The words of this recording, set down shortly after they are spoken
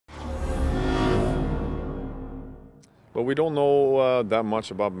But we don't know that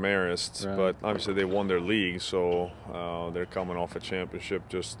much about Marist, Right. but obviously they won their league, so they're coming off a championship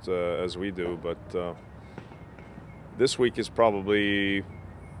just as we do. But this week is probably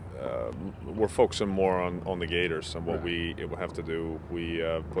we're focusing more on the Gators and what we have to do. We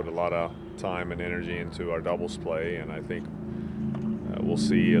put a lot of time and energy into our doubles play, and I think we'll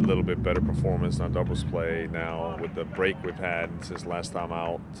see a little bit better performance in our doubles play now with the break we've had since last time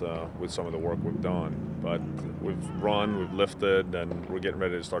out with some of the work we've done. But we've run, we've lifted, and we're getting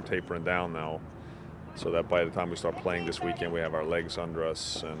ready to start tapering down now, so that by the time we start playing this weekend, we have our legs under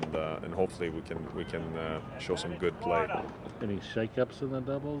us, and hopefully we can show some good play. Any shakeups in the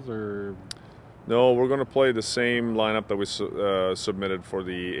doubles, or? No, we're going to play the same lineup that we submitted for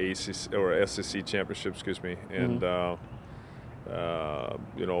the ACC or SEC championship, excuse me, and.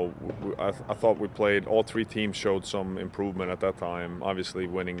 You know, I thought we played, all three teams showed some improvement at that time. Obviously,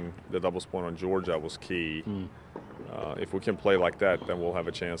 winning the doubles point on Georgia was key. If we can play like that, then we'll have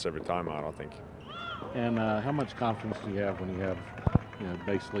a chance every time out, I think. And how much confidence do you have when you have,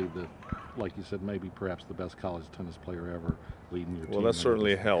 basically like you said, maybe perhaps the best college tennis player ever leading your team? Well, that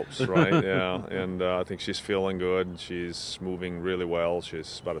certainly helps, right? Yeah, and I think she's feeling good. She's moving really well.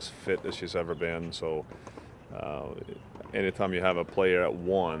 She's about as fit as she's ever been. So anytime you have a player at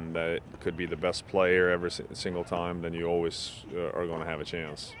one that could be the best player every single time, then you always are going to have a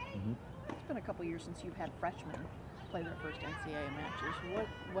chance. It's been a couple years since you've had freshmen play their first NCAA matches.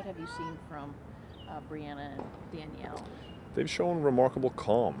 What have you seen from Brianna and Danielle? They've shown remarkable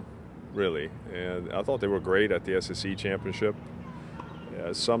calm, really, and I thought they were great at the SEC championship.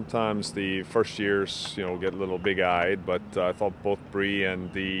 Sometimes the first years, get a little big-eyed, but I thought both Bree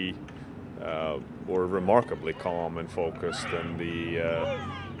and Dee were remarkably calm and focused, and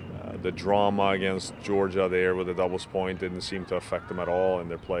the drama against Georgia there with the doubles point didn't seem to affect them at all in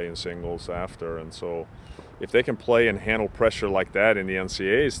their play in singles after. And so if they can play and handle pressure like that in the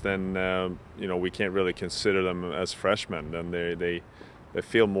NCAAs, then we can't really consider them as freshmen, and they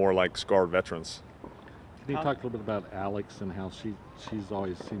feel more like scarred veterans. Can you talk a little bit about Alex and how she's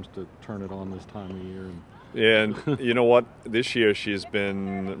always seems to turn it on this time of year? Yeah, and you know what? This year she's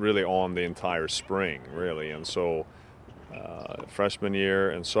been really on the entire spring, really. And so freshman year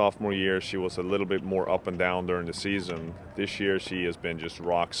and sophomore year, she was a little bit more up and down during the season. This year she has been just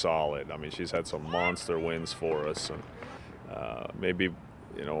rock solid. I mean, she's had some monster wins for us. And maybe,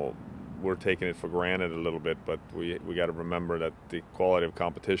 we're taking it for granted a little bit, but we got to remember that the quality of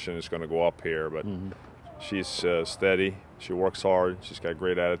competition is going to go up here. But she's steady, she works hard, she's got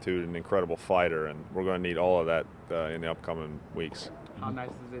great attitude, an incredible fighter, and we're going to need all of that in the upcoming weeks. How nice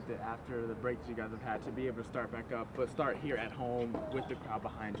is it that after the breaks you guys have had to be able to start back up, but start here at home with the crowd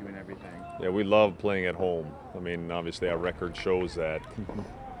behind you and everything? Yeah, we love playing at home. I mean, obviously our record shows that,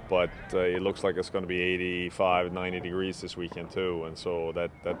 but it looks like it's going to be 85, 90 degrees this weekend too, and so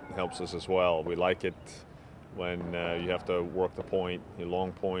that helps us as well. We like it when you have to work the point, your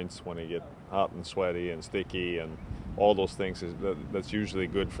long points, when they get hot and sweaty and sticky and all those things. That's usually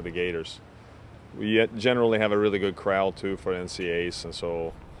good for the Gators. We generally have a really good crowd too for NCAAs, and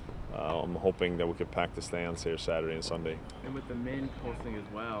so I'm hoping that we could pack the stands here Saturday and Sunday. And with the men hosting as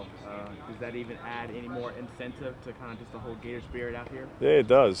well, does that even add any more incentive to kind of just the whole Gator spirit out here? Yeah, it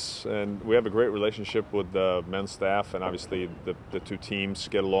does, and we have a great relationship with the men's staff, and obviously the two teams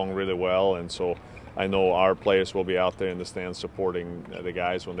get along really well, and so I know our players will be out there in the stands supporting the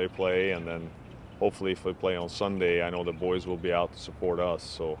guys when they play, and then hopefully if we play on Sunday, I know the boys will be out to support us.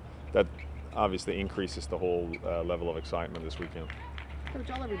 So that obviously increases the whole level of excitement this weekend. Coach,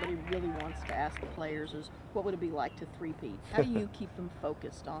 all everybody really wants to ask the players is, what would it be like to three-peat? How do you keep them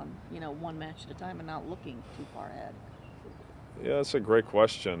focused on, one match at a time and not looking too far ahead? Yeah, that's a great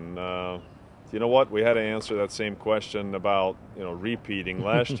question. You know what? We had to answer that same question about repeating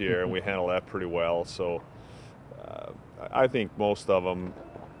last year, and we handled that pretty well. So I think most of them,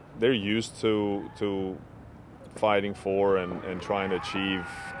 they're used to fighting for and trying to achieve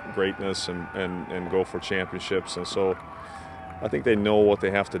greatness and go for championships, and so I think they know what they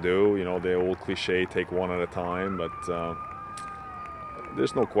have to do. The old cliche, take one at a time, but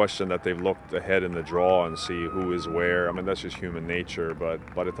there's no question that they've looked ahead in the draw and see who is where. I mean, that's just human nature, but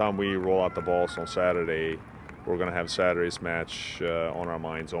by the time we roll out the balls on Saturday, we're going to have Saturday's match on our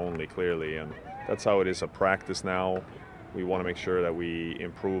minds only, clearly, and that's how it is at practice now. We want to make sure that we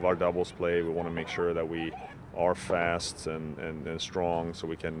improve our doubles play. We want to make sure that we are fast and strong, so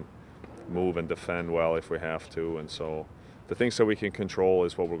we can move and defend well if we have to, and so the things that we can control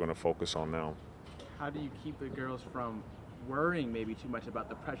is what we're going to focus on now. How do you keep the girls from worrying maybe too much about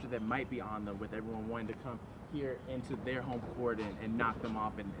the pressure that might be on them with everyone wanting to here into their home court and knock them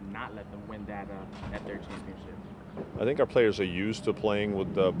off and not let them win that third championship? I think our players are used to playing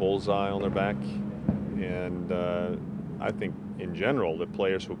with the bullseye on their back, and I think in general the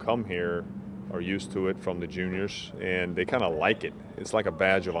players who come here are used to it from the juniors, and they kind of like it. It's like a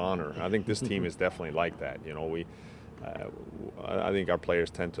badge of honor. I think this team is definitely like that. You know, I think our players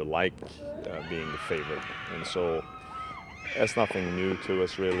tend to like being the favorite, and so that's nothing new to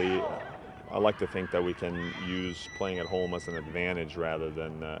us really. I like to think that we can use playing at home as an advantage rather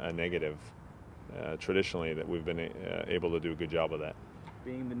than a negative. Traditionally, that we've been able to do a good job of that.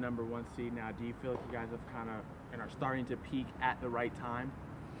 Being the #1 seed now, do you feel like you guys have kind of and are starting to peak at the right time?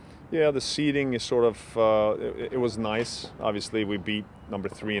 Yeah, the seeding is sort of, it was nice. Obviously, we beat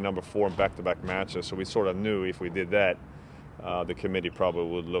 #3 and #4 in back-to-back matches, so we sort of knew if we did that, the committee probably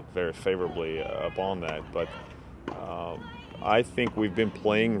would look very favorably upon that. But I think we've been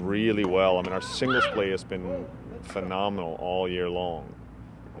playing really well. I mean, our singles play has been phenomenal all year long.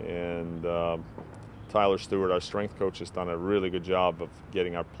 And Tyler Stewart, our strength coach, has done a really good job of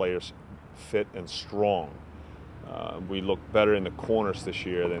getting our players fit and strong. We look better in the corners this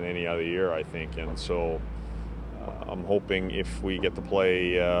year than any other year, I think, and so I'm hoping if we get to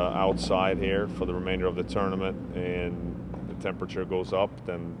play outside here for the remainder of the tournament and the temperature goes up,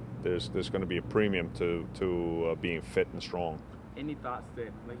 then there's going to be a premium to being fit and strong. Any thoughts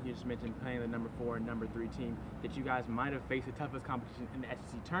that, like you just mentioned, playing the #4 and #3 team, that you guys might have faced the toughest competition in the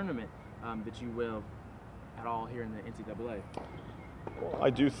SEC tournament that you will at all here in the NCAA? Well, I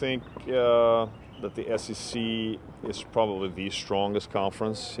do think that the SEC is probably the strongest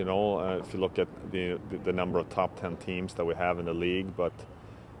conference. You know, if you look at the number of top 10 teams that we have in the league, but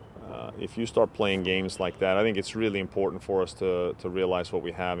if you start playing games like that, I think it's really important for us to realize what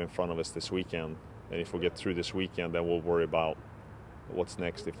we have in front of us this weekend. And if we get through this weekend, then we'll worry about what's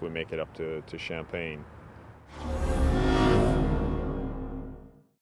next if we make it up to Champaign.